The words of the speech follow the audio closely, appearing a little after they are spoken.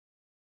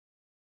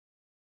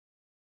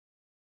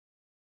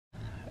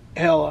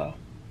Hello.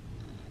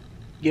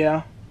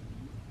 Yeah.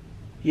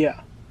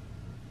 Yeah.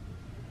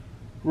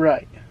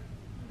 Right.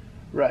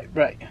 Right.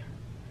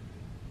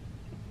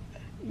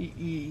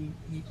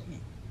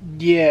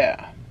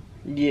 Yeah.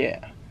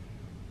 Yeah.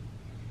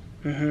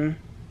 Mm-hmm.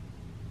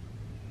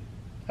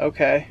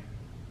 Okay.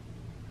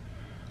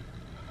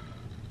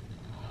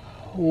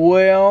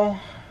 Well,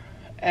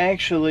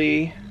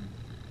 actually,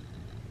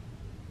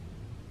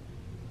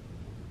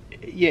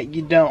 yeah,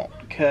 you don't,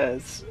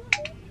 because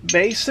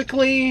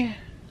basically,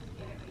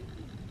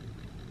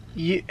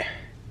 yeah,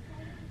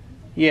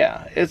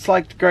 it's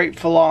like the great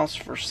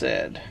philosopher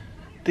said,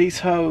 these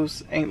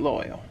hoes ain't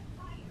loyal.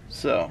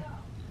 So,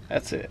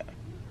 that's it.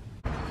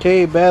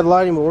 Okay, bad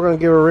lighting, but we're going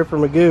to give her a Ripper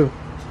Magoo.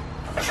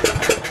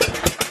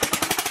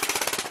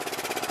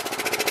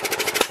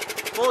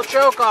 Full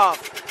choke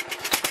off.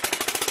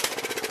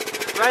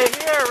 Right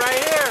here,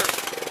 right here.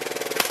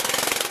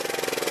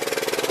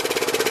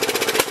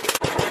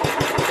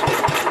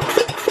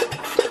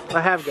 I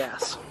have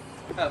gas.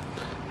 Oh.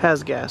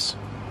 Has gas.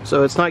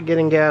 So it's not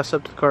getting gas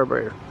up to the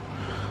carburetor.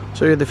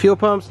 So either the fuel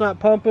pump's not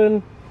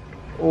pumping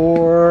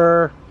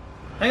or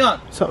hang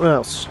on, something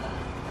else.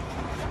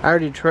 I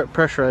already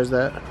pressurized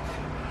that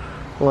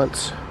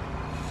once.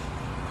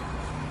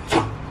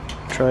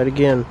 Try it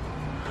again.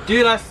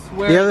 Dude, I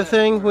swear. The other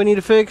thing we need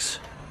to fix,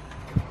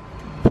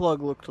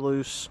 plug looked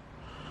loose.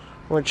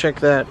 I want to check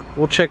that.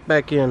 We'll check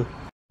back in.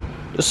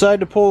 Decide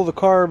to pull the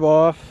carb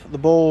off, the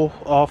bowl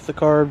off the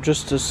carb,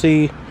 just to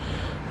see,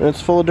 and it's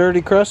full of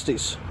dirty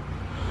crusties.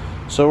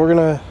 So we're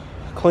gonna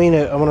clean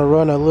it. I'm gonna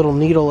run a little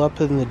needle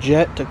up in the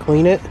jet to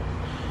clean it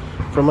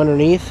from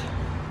underneath,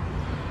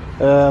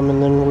 and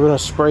then we're gonna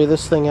spray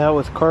this thing out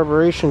with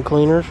carburation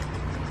cleaner,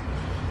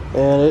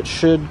 and it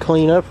should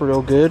clean up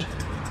real good,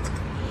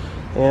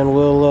 and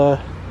we'll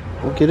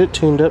get it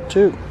tuned up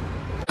too.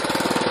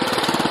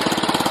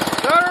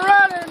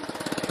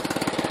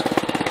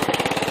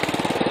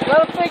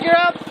 Figure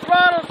out the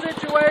throttle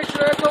situation.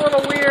 That's a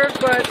little weird,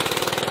 but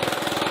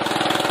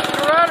she's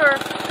a runner.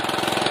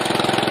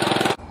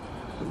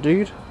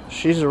 Dude,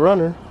 she's a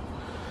runner.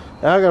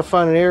 Now I gotta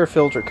find an air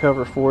filter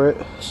cover for it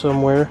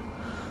somewhere.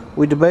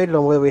 We debated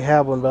on whether we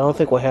have one, but I don't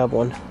think we'll have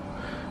one.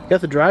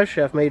 Got the drive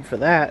shaft made for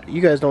that. You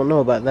guys don't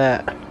know about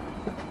that.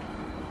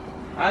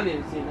 I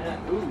didn't see that.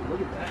 Ooh, look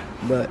at that.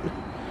 But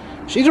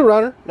she's a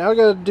runner. Now I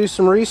gotta do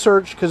some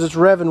research because it's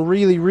revving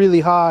really, really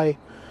high.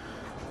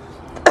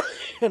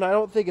 And I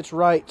don't think it's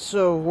right,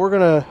 so I'm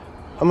gonna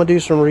do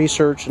some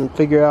research and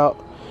figure out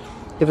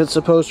if it's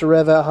supposed to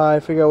rev that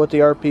high, figure out what the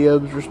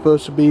RPMs are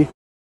supposed to be.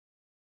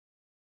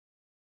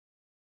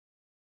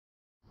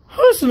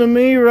 Listen to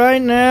me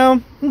right now.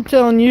 I'm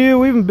telling you,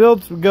 we even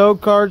built some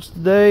go-karts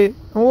today,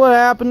 and what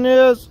happened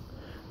is,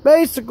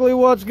 basically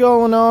what's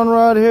going on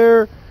right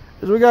here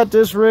is we got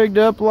this rigged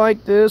up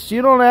like this.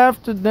 You don't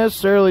have to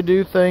necessarily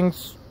do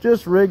things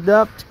just rigged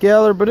up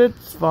together, but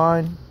it's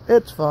fine.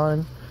 It's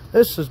fine.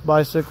 This is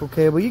bicycle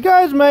cable. You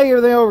guys make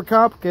everything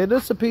overcomplicated.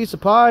 This is a piece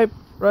of pipe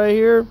right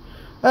here.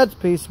 That's a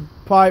piece of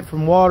pipe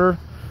from water.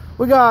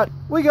 We got,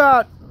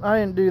 I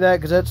didn't do that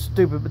because that's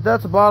stupid, but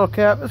that's a bottle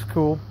cap. It's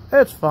cool.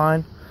 It's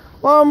fine.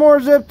 Lawnmower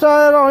zip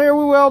tie on here.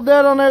 We weld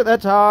that on there.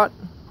 That's hot.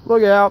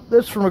 Look out.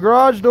 This is from a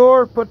garage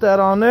door. Put that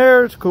on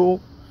there. It's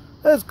cool.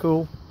 That's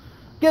cool.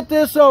 Get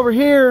this over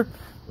here.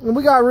 And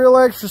we got real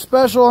extra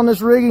special on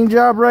this rigging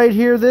job right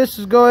here. This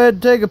is, go ahead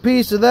and take a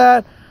piece of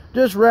that.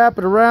 Just wrap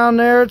it around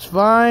there. It's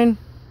fine.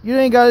 You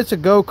ain't got, it's a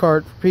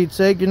go-kart for Pete's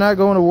sake. You're not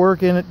going to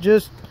work in it.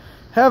 Just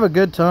have a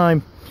good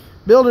time.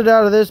 Build it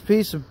out of this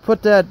piece and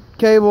put that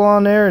cable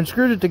on there and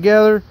screwed it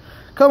together.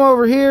 Come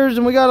over here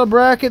and we got a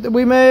bracket that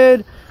we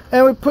made,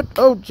 and we put,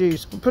 oh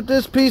geez, we put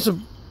this piece of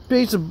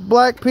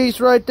black piece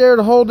right there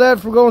to hold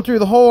that from going through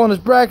the hole in this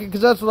bracket,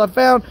 because that's what I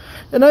found.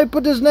 And I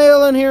put this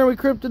nail in here and we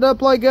crimped it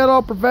up like that,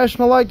 all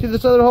professional like, through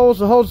this other hole,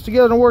 so it holds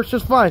together and works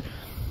just fine.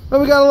 But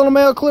we got a little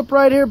male clip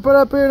right here put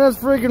up here, and that's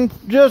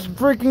just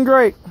freaking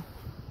great.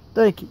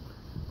 Thank you.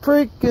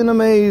 Freaking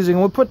amazing.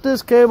 We'll put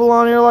this cable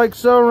on here like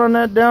so, run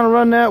that down,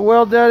 run that,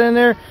 weld that in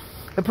there,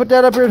 and put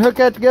that up here and hook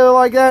that together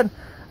like that.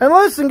 And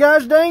listen,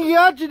 guys, dang, you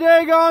got your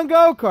daggone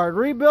go-kart.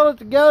 Rebuild it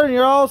together and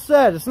you're all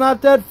set. It's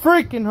not that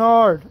freaking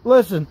hard.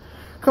 Listen,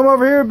 come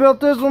over here, built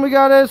this one. We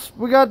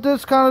got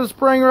this kind of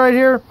spring right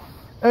here.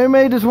 And we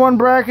made this one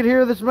bracket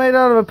here that's made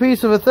out of a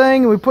piece of a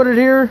thing, and we put it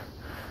here.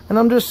 And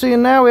I'm just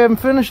seeing now we haven't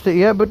finished it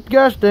yet, but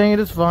gosh dang it,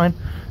 it's fine.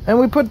 And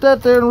we put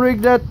that there and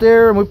rigged that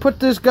there, and we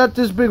got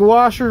this big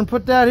washer and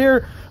put that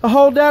here,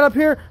 hold that up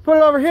here, put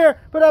it over here,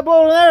 put that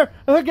bolt in there,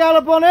 and hook that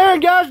up on there,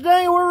 and gosh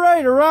dang it, we're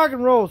ready to rock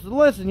and roll. So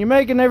listen, you're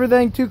making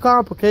everything too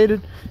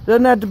complicated. It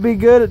doesn't have to be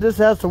good, it just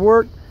has to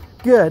work.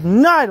 Good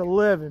night,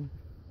 11.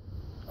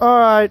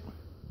 Alright.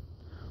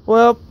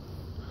 Well,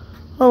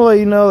 I'll let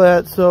you know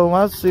that, so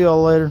I'll see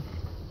y'all later.